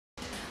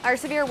Our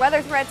severe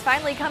weather threats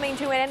finally coming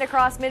to an end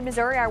across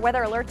mid-Missouri. Our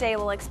weather alert day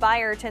will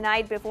expire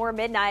tonight before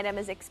midnight. I'm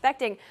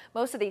expecting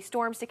most of these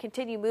storms to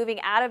continue moving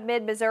out of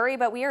mid-Missouri,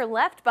 but we are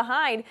left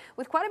behind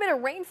with quite a bit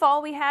of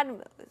rainfall. We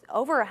had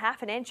over a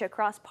half an inch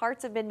across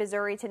parts of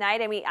mid-Missouri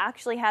tonight, and we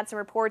actually had some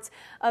reports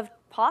of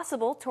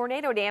possible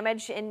tornado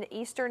damage in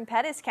eastern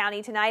Pettis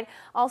County tonight.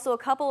 Also, a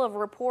couple of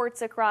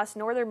reports across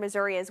northern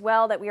Missouri as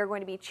well that we are going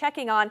to be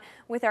checking on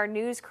with our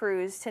news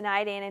crews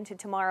tonight and into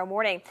tomorrow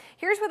morning.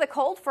 Here's where the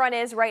cold front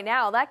is right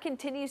now. That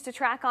continues to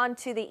track on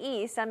to the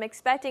east. I'm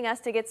expecting us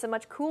to get some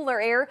much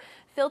cooler air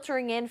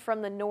filtering in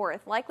from the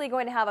north. Likely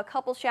going to have a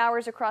couple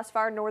showers across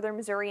far northern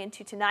Missouri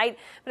into tonight,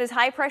 but as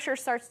high pressure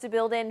starts to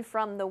build in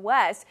from the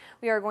west,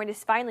 we are going to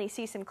finally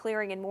see some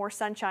clearing and more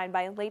sunshine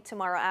by late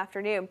tomorrow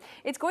afternoon.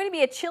 It's going to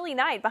be a chilly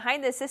night.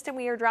 Behind this system,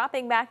 we are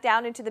dropping back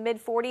down into the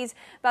mid-40s,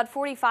 about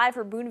 45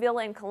 for Boonville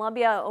and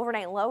Columbia,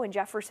 overnight low in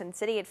Jefferson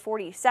City at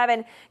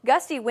 47.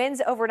 Gusty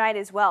winds overnight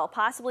as well,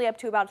 possibly up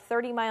to about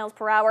 30 miles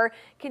per hour,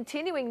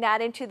 continuing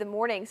that into the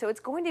morning. So it's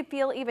going to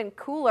feel even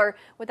cooler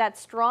with that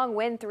strong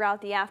wind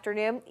throughout the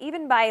afternoon.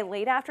 Even by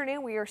late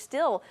afternoon, we are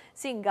still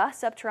seeing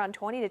gusts up to around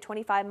 20 to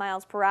 25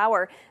 miles per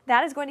hour.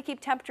 That is going to keep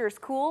temperatures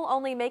cool,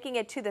 only making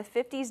it to the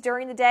 50s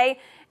during the day,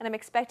 and I'm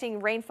expecting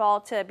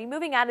rainfall to be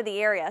moving out of the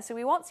area. So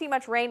we won't see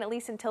much rain at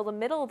least until the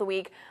middle of the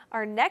week.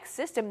 Our next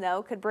system,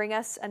 though, could bring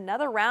us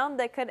another round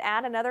that could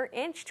add another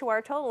inch to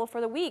our total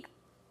for the week.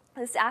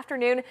 This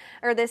afternoon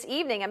or this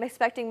evening, I'm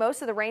expecting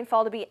most of the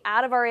rainfall to be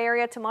out of our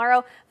area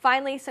tomorrow.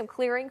 Finally, some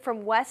clearing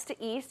from west to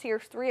east.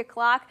 Here's 3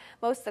 o'clock.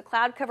 Most of the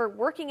cloud cover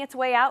working its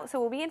way out, so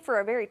we'll be in for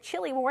a very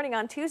chilly morning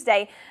on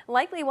Tuesday.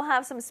 Likely we'll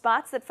have some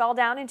spots that fall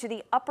down into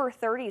the upper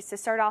 30s to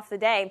start off the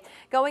day.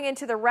 Going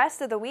into the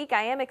rest of the week,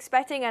 I am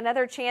expecting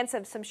another chance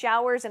of some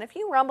showers and a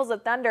few rumbles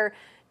of thunder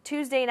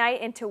Tuesday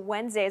night into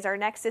Wednesday as our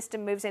next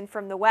system moves in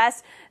from the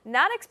west.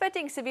 Not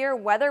expecting severe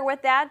weather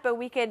with that, but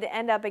we could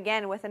end up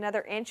again with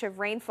another inch of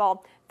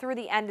rainfall through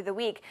the end of the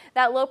week.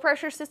 That low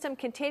pressure system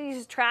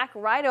continues to track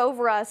right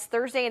over us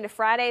Thursday into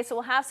Friday, so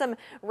we'll have some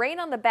rain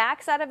on the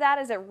backside of that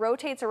as it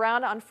rotates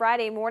around on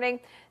Friday morning.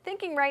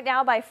 Thinking right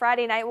now by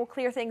Friday night we'll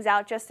clear things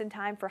out just in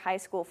time for high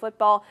school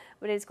football,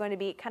 but it's going to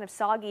be kind of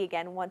soggy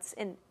again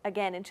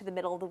again into the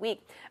middle of the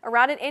week.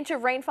 Around an inch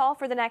of rainfall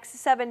for the next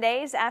 7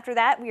 days. After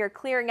that, we are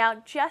clearing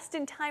out just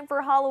in time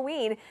for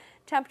Halloween.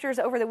 Temperatures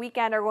over the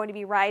weekend are going to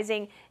be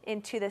rising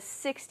into the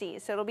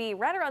 60s, so it'll be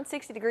right around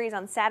 60 degrees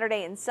on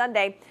Saturday and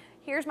Sunday.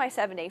 Here's my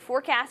 7-day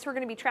forecast. We're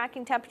going to be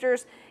tracking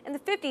temperatures in the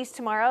 50s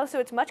tomorrow, so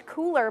it's much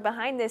cooler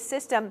behind this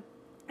system.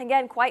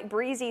 Again, quite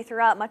breezy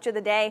throughout much of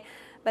the day.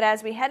 But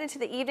as we head into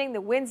the evening, the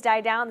winds die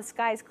down, the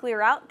skies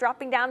clear out,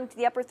 dropping down into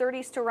the upper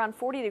 30s to around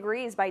 40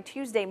 degrees by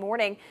Tuesday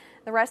morning.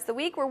 The rest of the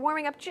week, we're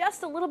warming up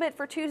just a little bit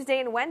for Tuesday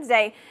and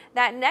Wednesday.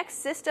 That next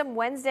system,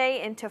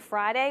 Wednesday into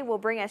Friday, will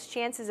bring us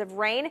chances of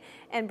rain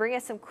and bring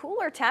us some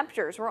cooler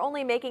temperatures. We're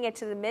only making it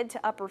to the mid to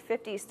upper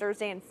 50s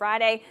Thursday and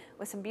Friday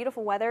with some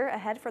beautiful weather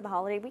ahead for the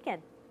holiday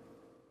weekend.